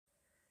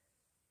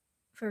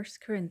1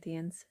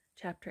 Corinthians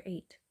chapter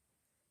 8.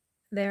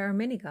 There are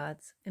many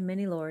gods and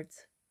many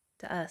lords.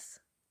 To us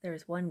there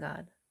is one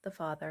God, the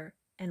Father,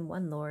 and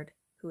one Lord,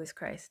 who is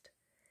Christ.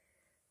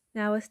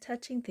 Now as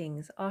touching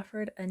things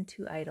offered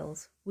unto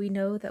idols, we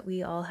know that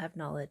we all have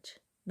knowledge.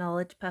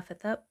 Knowledge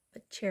puffeth up,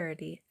 but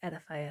charity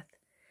edifieth.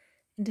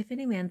 And if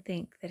any man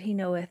think that he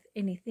knoweth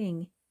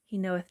anything, he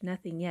knoweth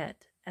nothing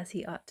yet, as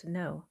he ought to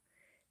know.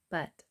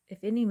 But if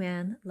any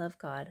man love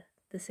God,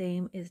 the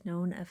same is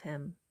known of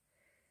him.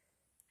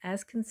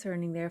 As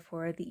concerning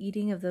therefore the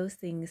eating of those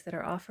things that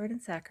are offered in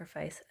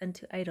sacrifice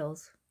unto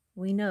idols,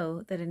 we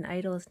know that an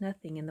idol is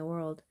nothing in the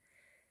world,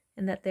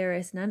 and that there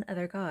is none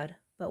other God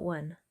but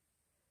one.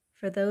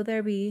 For though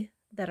there be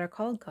that are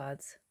called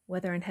gods,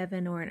 whether in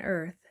heaven or in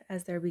earth,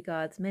 as there be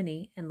gods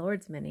many and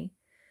lords many,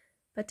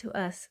 but to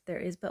us there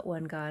is but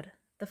one God,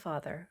 the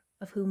Father,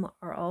 of whom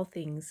are all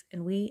things,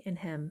 and we in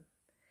him,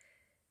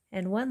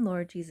 and one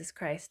Lord Jesus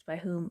Christ, by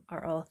whom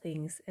are all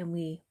things, and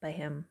we by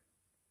him.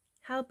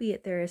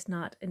 Howbeit there is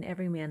not in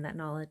every man that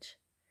knowledge.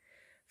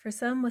 For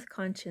some with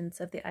conscience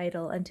of the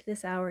idol unto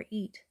this hour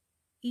eat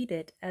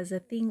it as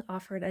a thing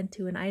offered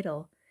unto an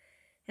idol,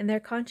 and their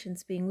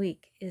conscience being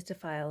weak is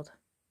defiled.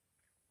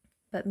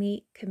 But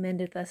meat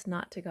commendeth us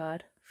not to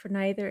God, for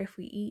neither if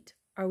we eat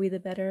are we the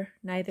better,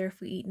 neither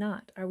if we eat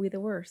not are we the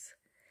worse.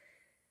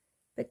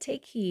 But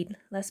take heed,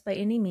 lest by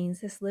any means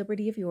this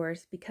liberty of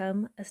yours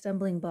become a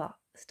stumbling block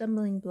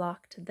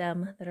to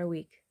them that are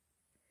weak.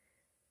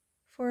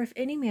 For if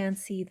any man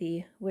see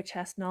thee, which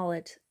hast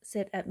knowledge,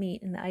 sit at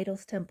meat in the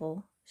idol's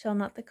temple, shall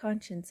not the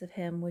conscience of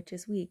him which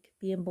is weak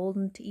be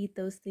emboldened to eat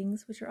those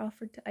things which are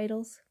offered to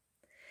idols?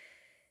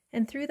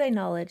 And through thy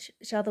knowledge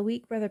shall the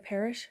weak brother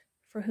perish,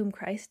 for whom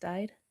Christ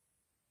died?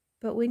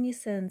 But when ye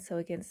sin so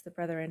against the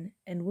brethren,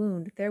 and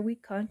wound their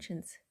weak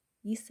conscience,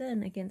 ye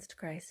sin against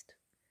Christ.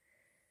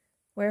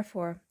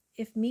 Wherefore,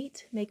 if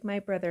meat make my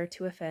brother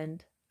to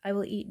offend, I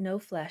will eat no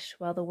flesh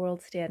while the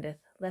world standeth,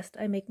 lest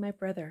I make my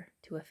brother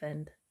to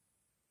offend.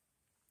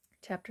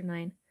 Chapter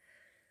 9.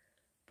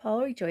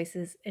 Paul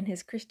rejoices in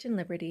his Christian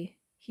liberty.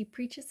 He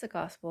preaches the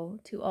gospel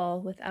to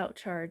all without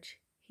charge.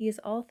 He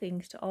is all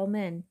things to all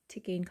men to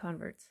gain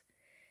converts.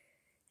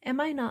 Am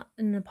I not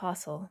an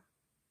apostle?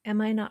 Am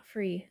I not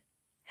free?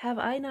 Have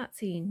I not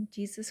seen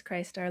Jesus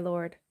Christ our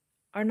Lord?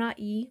 Are not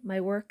ye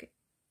my work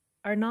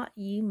in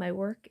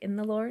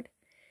the Lord?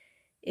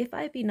 If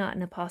I be not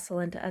an apostle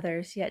unto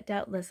others, yet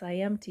doubtless I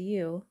am to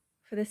you,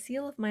 for the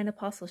seal of mine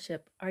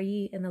apostleship are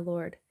ye in the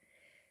Lord.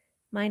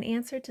 Mine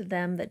answer to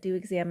them that do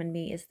examine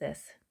me is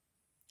this: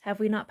 Have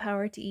we not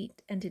power to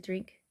eat and to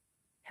drink?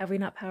 Have we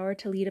not power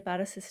to lead about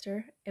a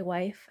sister, a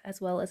wife,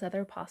 as well as other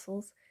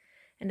apostles,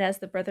 and as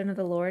the brethren of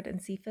the Lord and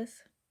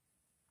Cephas?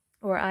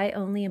 Or I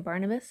only and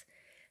Barnabas?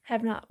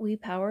 Have not we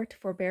power to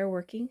forbear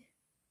working?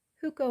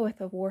 Who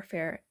goeth a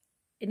warfare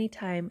any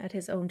time at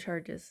his own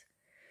charges?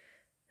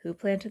 Who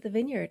planteth the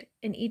vineyard,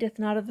 and eateth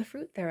not of the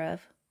fruit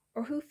thereof?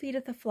 Or who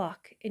feedeth the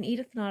flock, and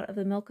eateth not of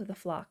the milk of the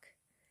flock?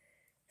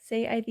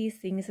 Say I these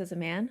things as a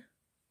man?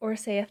 Or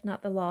saith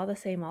not the law the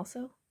same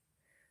also?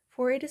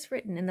 For it is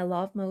written in the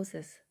law of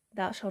Moses,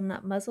 Thou shalt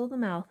not muzzle the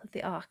mouth of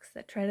the ox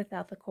that treadeth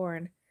out the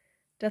corn.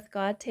 Doth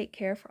God take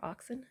care for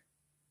oxen?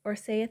 Or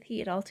saith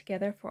he it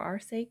altogether for our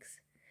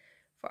sakes?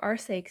 For our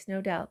sakes no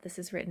doubt this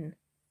is written,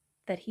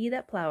 that he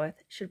that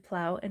ploweth should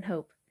plow in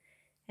hope,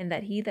 and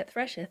that he that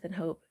thresheth in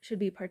hope should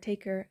be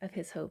partaker of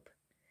his hope.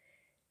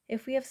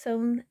 If we have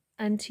sown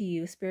unto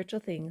you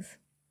spiritual things,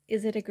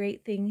 is it a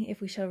great thing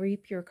if we shall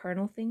reap your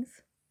carnal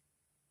things?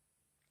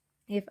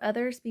 If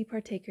others be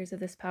partakers of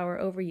this power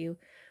over you,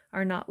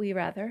 are not we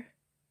rather?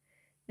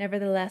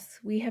 Nevertheless,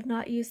 we have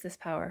not used this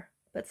power,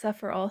 but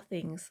suffer all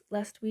things,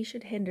 lest we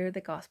should hinder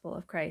the gospel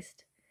of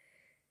Christ.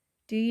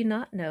 Do you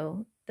not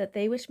know that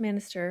they which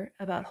minister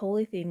about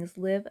holy things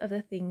live of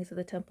the things of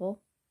the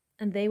temple,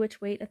 and they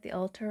which wait at the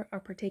altar are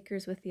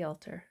partakers with the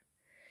altar?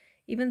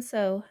 Even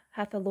so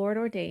hath the Lord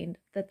ordained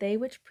that they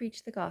which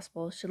preach the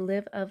gospel should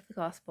live of the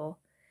gospel.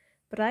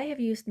 But I have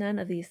used none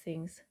of these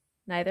things,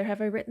 neither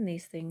have I written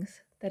these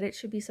things, that it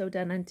should be so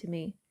done unto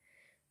me.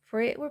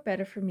 For it were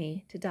better for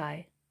me to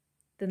die,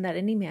 than that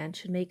any man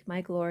should make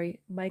my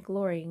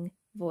glorying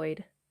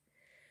void.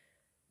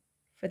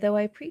 For though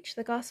I preach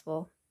the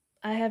gospel,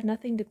 I have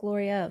nothing to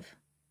glory of,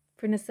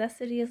 for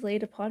necessity is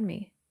laid upon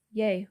me.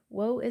 Yea,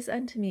 woe is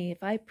unto me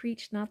if I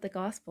preach not the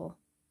gospel.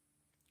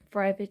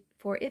 For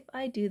if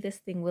I do this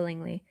thing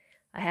willingly,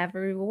 I have a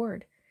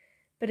reward.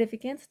 But if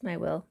against my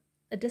will,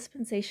 a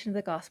dispensation of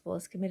the gospel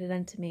is committed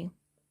unto me.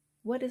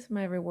 What is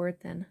my reward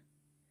then?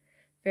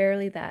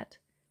 Verily that,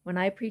 when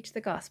I preach the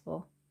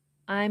gospel,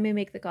 I may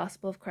make the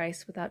gospel of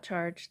Christ without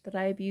charge, that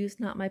I abuse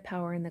not my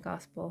power in the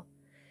gospel.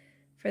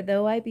 For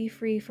though I be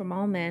free from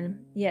all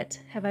men, yet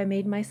have I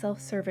made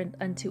myself servant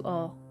unto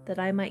all, that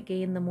I might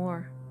gain the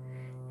more.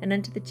 And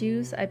unto the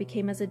Jews I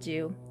became as a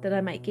Jew, that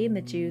I might gain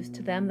the Jews,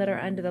 to them that are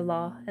under the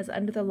law, as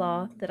under the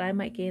law, that I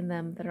might gain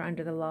them that are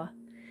under the law.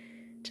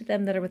 To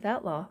them that are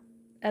without law,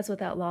 as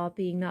without law,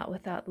 being not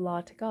without law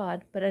to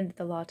God, but under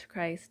the law to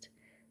Christ,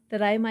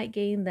 that I might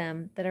gain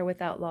them that are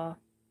without law.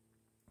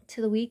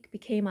 To the weak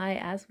became I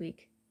as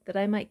weak, that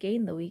I might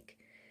gain the weak.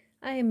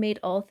 I am made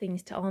all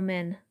things to all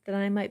men, that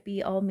I might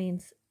by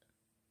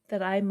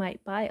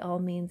all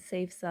means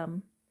save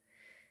some.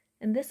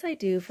 And this I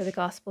do for the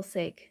gospel's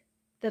sake,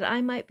 that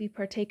I might be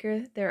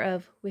partaker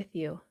thereof with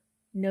you.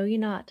 Know ye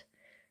not,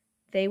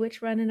 they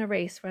which run in a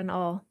race run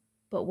all,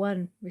 but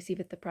one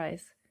receiveth the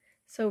prize.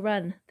 So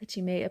run, that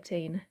ye may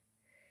obtain.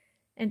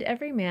 And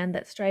every man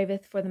that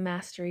striveth for the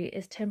mastery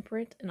is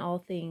temperate in all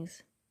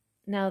things.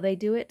 Now they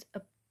do it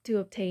to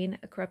obtain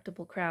a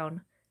corruptible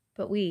crown,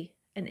 but we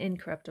an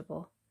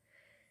incorruptible.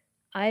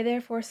 I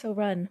therefore so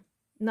run,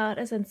 not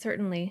as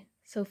uncertainly,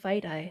 so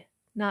fight I,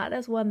 not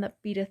as one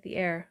that beateth the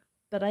air,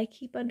 but I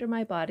keep under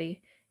my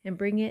body, and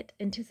bring it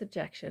into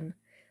subjection,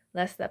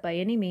 lest that by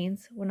any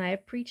means, when I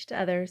have preached to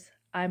others,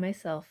 I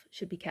myself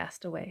should be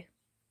cast away.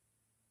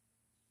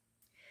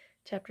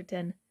 Chapter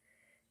 10.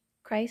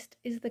 Christ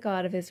is the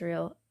God of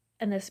Israel,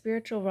 and the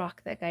spiritual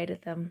rock that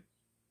guideth them.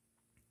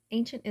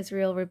 Ancient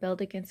Israel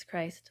rebelled against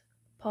Christ.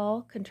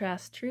 Paul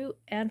contrasts true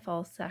and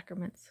false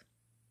sacraments.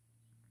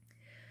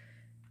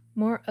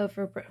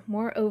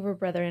 Moreover,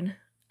 brethren,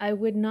 I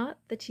would not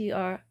that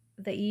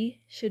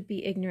ye should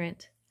be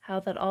ignorant, how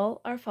that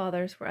all our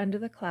fathers were under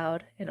the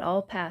cloud, and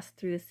all passed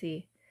through the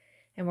sea,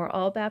 and were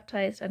all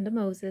baptized unto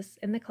Moses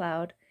in the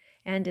cloud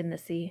and in the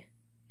sea,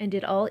 and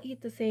did all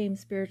eat the same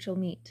spiritual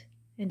meat,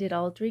 and did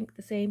all drink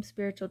the same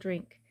spiritual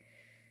drink.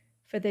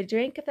 For they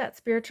drank of that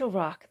spiritual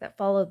rock that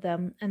followed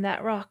them, and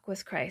that rock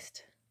was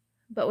Christ.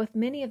 But with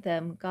many of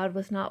them God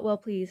was not well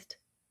pleased,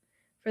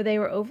 for they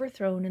were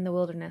overthrown in the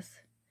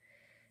wilderness.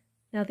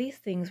 Now these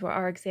things were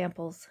our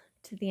examples,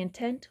 to the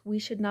intent we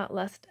should not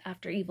lust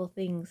after evil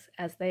things,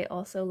 as they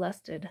also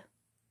lusted.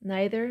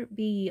 Neither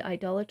be ye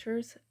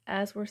idolaters,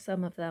 as were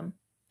some of them.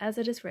 As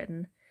it is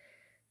written,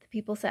 the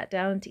people sat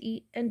down to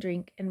eat and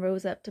drink, and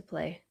rose up to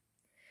play.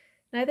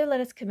 Neither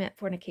let us commit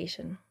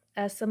fornication,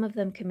 as some of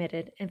them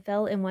committed, and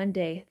fell in one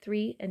day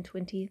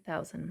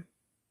 23,000.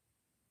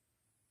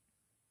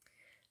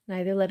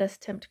 Neither let us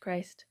tempt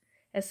Christ,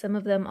 as some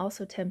of them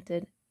also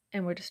tempted,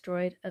 and were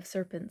destroyed of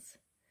serpents.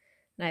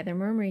 Neither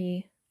murmur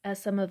ye,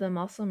 as some of them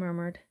also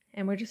murmured,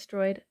 and were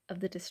destroyed of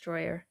the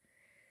destroyer.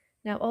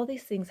 Now all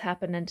these things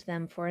happened unto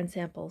them for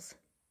ensamples,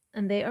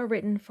 and they are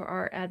written for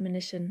our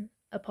admonition,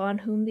 upon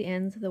whom the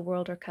ends of the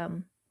world are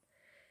come.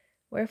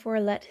 Wherefore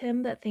let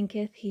him that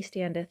thinketh he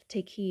standeth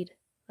take heed,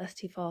 lest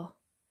he fall.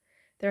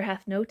 There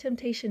hath no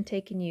temptation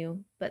taken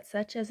you, but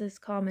such as is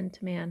common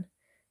to man.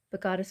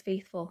 But God is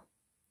faithful,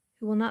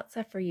 who will not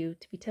suffer you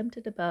to be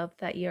tempted above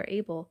that ye are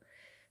able,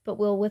 but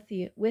will with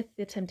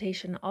the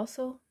temptation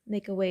also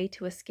make a way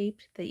to escape,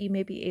 that ye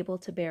may be able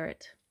to bear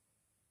it.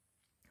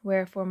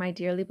 Wherefore, my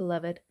dearly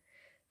beloved,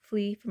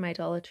 flee from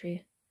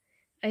idolatry.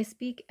 I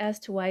speak as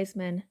to wise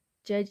men,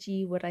 judge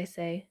ye what I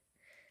say.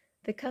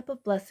 The cup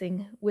of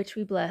blessing which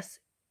we bless,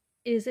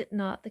 is it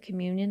not the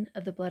communion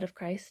of the blood of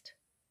Christ?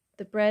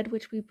 The bread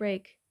which we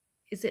break,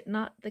 is it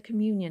not the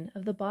communion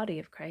of the body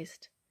of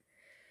Christ?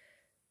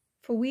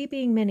 For we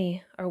being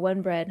many are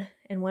one bread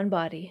and one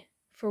body,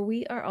 for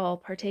we are all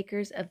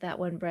partakers of that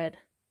one bread.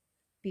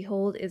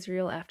 Behold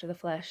Israel after the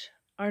flesh.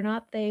 Are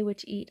not they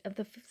which eat of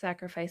the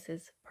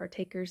sacrifices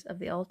partakers of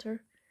the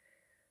altar?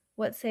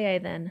 What say I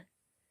then?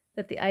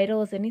 That the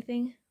idol is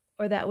anything,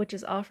 or that which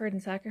is offered in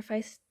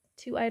sacrifice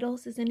to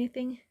idols is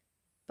anything?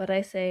 But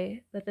I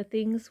say that the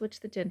things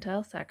which the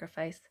Gentiles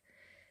sacrifice,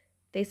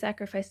 they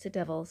sacrifice to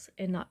devils,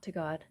 and not to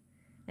God.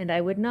 And I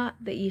would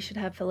not that ye should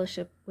have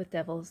fellowship with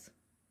devils.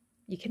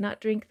 Ye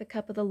cannot drink the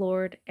cup of the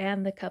Lord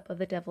and the cup of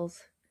the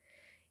devils.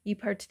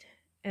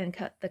 And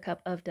cut the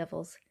cup of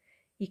devils.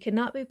 Ye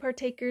cannot be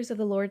partakers of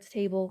the Lord's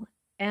table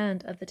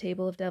and of the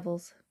table of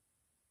devils.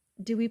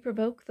 Do we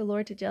provoke the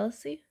Lord to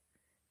jealousy?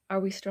 Are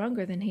we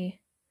stronger than he?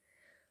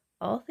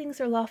 All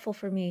things are lawful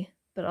for me,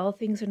 but all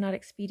things are not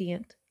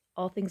expedient.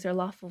 All things are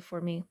lawful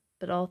for me,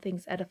 but all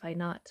things edify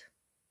not.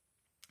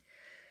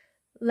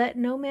 Let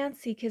no man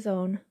seek his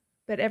own,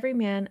 but every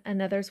man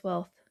another's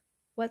wealth.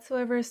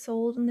 Whatsoever is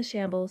sold in the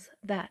shambles,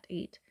 that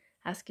eat,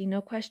 asking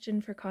no question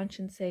for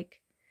conscience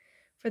sake.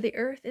 For the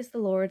earth is the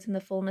Lord's and the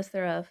fullness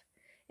thereof.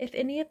 If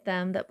any of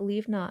them that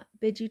believe not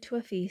bid you to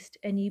a feast,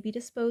 and ye be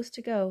disposed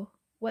to go,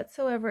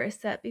 whatsoever is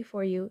set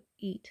before you,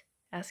 eat,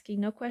 asking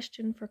no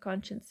question for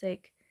conscience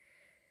sake.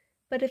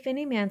 But if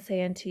any man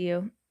say unto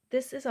you,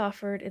 This is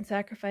offered in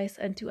sacrifice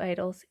unto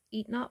idols,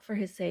 eat not for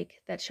his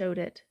sake that showed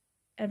it,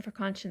 and for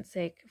conscience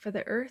sake, for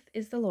the earth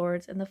is the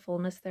Lord's and the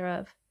fullness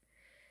thereof.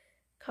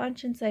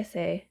 Conscience, I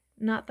say,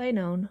 not thine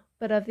own,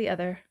 but of the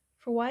other.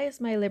 For why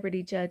is my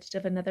liberty judged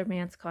of another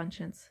man's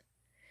conscience?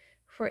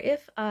 For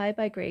if I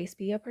by grace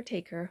be a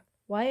partaker,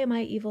 why am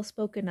I evil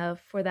spoken of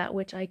for that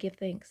which I give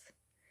thanks?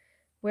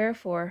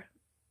 Whether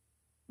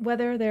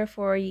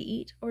therefore ye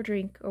eat or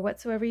drink, or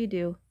whatsoever ye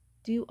do,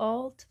 do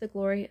all to the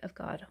glory of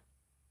God.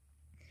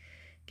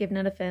 Give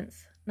none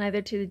offense,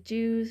 neither to the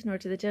Jews, nor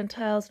to the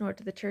Gentiles, nor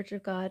to the church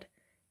of God,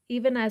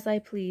 even as I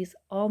please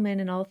all men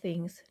in all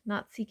things,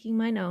 not seeking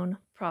mine own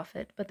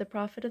profit, but the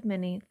profit of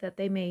many, that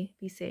they may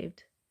be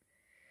saved.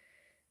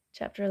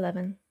 Chapter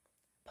 11.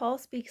 Paul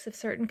speaks of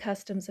certain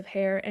customs of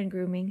hair and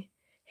grooming.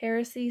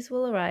 Heresies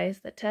will arise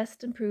that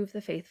test and prove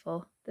the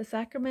faithful. The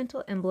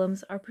sacramental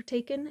emblems are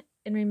partaken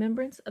in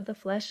remembrance of the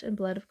flesh and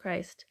blood of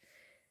Christ.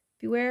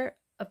 Beware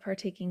of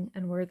partaking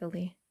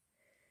unworthily.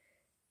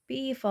 Be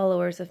ye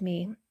followers of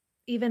me,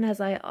 even as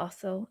I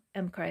also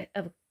am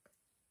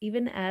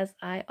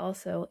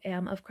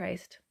of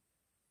Christ.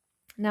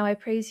 Now I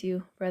praise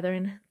you,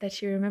 brethren,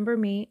 that ye remember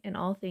me in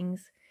all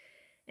things,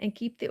 and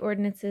keep the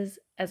ordinances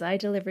as I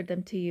delivered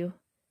them to you.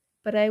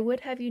 But I would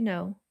have you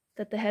know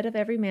that the head of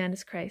every man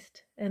is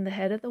Christ, and the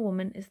head of the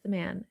woman is the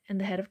man, and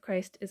the head of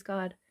Christ is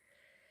God.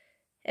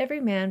 Every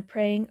man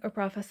praying or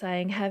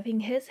prophesying, having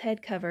his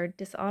head covered,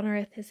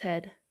 dishonoureth his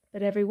head.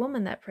 But every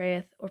woman that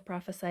prayeth or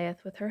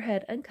prophesieth with her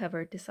head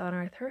uncovered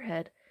dishonoureth her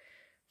head,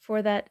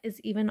 for that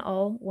is even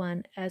all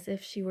one as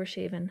if she were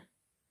shaven.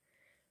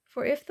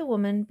 For if the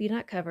woman be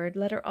not covered,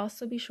 let her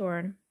also be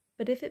shorn.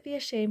 But if it be a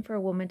shame for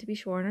a woman to be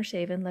shorn or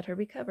shaven, let her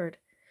be covered.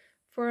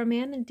 For a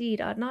man indeed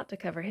ought not to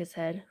cover his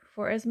head,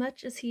 for as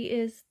much as he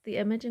is the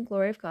image and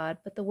glory of God,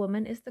 but the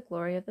woman is the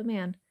glory of the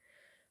man.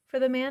 For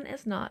the man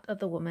is not of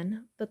the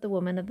woman, but the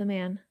woman of the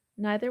man.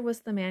 Neither was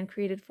the man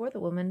created for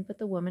the woman, but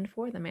the woman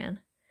for the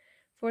man.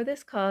 For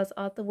this cause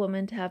ought the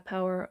woman to have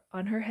power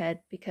on her head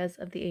because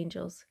of the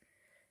angels.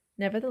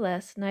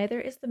 Nevertheless,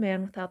 neither is the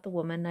man without the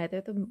woman,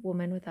 neither the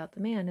woman without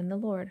the man in the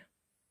Lord.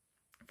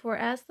 For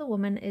as the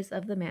woman is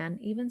of the man,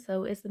 even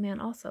so is the man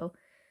also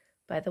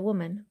by the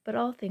woman, but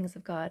all things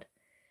of God.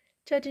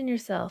 Judge in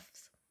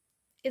yourselves.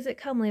 Is it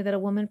comely that a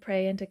woman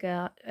pray unto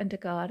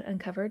God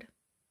uncovered?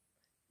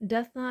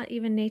 Doth not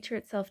even nature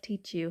itself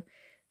teach you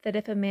that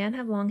if a man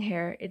have long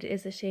hair, it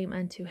is a shame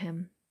unto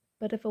him?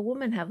 But if a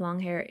woman have long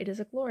hair, it is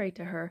a glory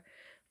to her,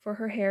 for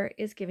her hair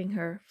is giving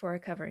her for a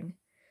covering.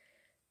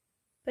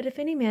 But if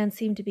any man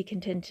seem to be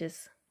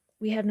contentious,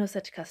 we have no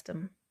such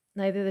custom,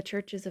 neither the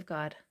church is of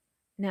God.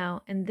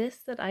 Now, in this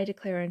that I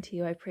declare unto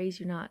you, I praise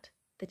you not,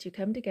 that you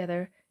come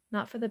together,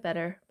 not for the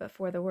better, but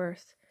for the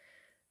worse.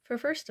 For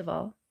first of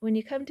all, when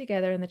you come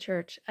together in the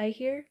church, I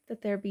hear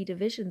that there be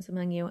divisions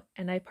among you,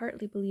 and I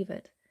partly believe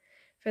it.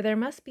 For there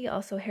must be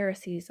also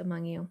heresies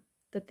among you,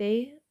 that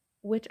they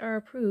which are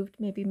approved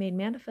may be made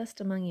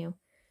manifest among you.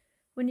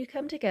 When you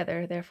come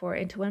together, therefore,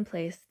 into one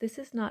place, this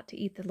is not to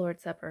eat the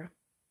Lord's Supper.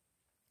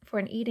 For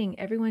in eating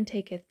every one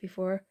taketh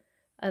before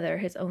other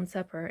his own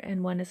supper,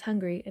 and one is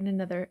hungry, and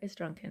another is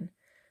drunken.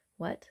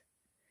 What?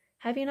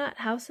 Have ye not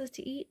houses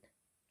to eat,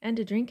 and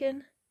to drink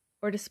in?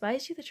 Or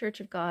despise you the church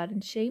of God,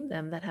 and shame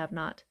them that have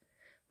not?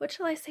 What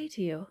shall I say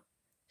to you?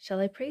 Shall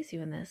I praise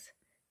you in this?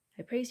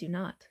 I praise you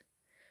not.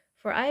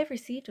 For I have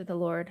received of the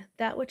Lord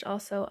that which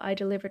also I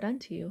delivered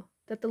unto you,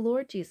 that the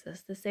Lord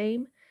Jesus, the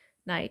same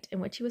night in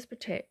which he was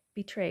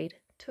betrayed,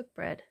 took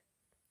bread,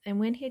 and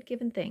when he had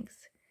given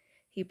thanks,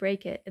 he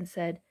brake it, and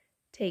said,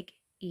 Take,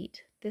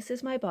 eat, this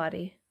is my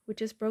body,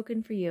 which is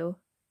broken for you.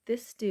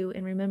 This do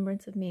in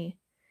remembrance of me.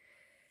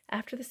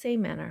 After the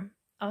same manner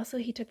also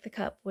he took the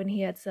cup when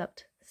he had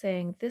supped,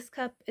 saying, This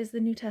cup is the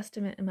New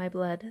Testament in my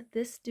blood.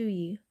 This do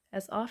ye,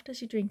 as oft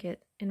as ye drink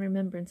it, in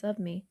remembrance of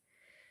me.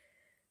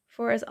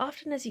 For as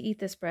often as ye eat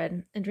this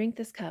bread, and drink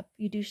this cup,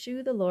 you do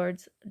shew the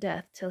Lord's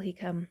death till he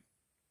come.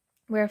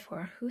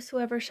 Wherefore,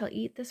 whosoever shall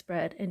eat this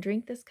bread, and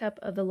drink this cup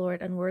of the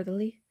Lord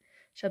unworthily,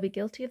 shall be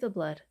guilty of the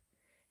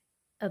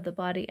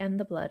body and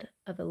the blood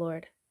of the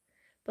Lord.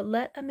 But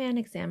let a man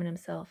examine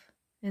himself,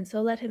 and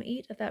so let him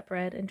eat of that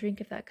bread, and drink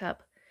of that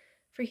cup.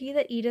 For he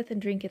that eateth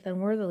and drinketh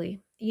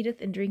unworthily,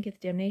 eateth and drinketh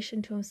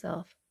damnation to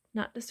himself,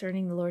 not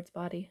discerning the Lord's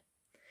body.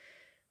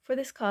 For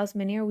this cause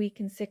many are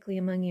weak and sickly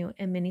among you,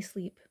 and many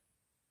sleep.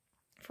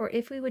 For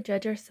if we would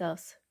judge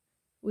ourselves,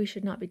 we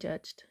should not be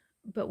judged.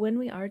 But when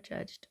we are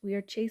judged, we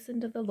are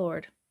chastened of the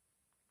Lord,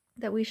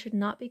 that we should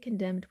not be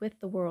condemned with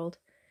the world.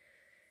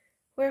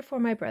 Wherefore,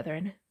 my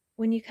brethren,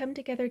 when you come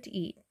together to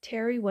eat,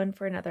 tarry one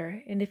for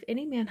another, and if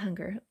any man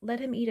hunger,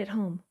 let him eat at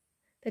home,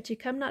 that ye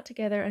come not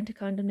together unto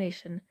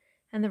condemnation,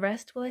 and the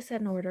rest will I set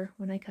in order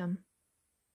when I come.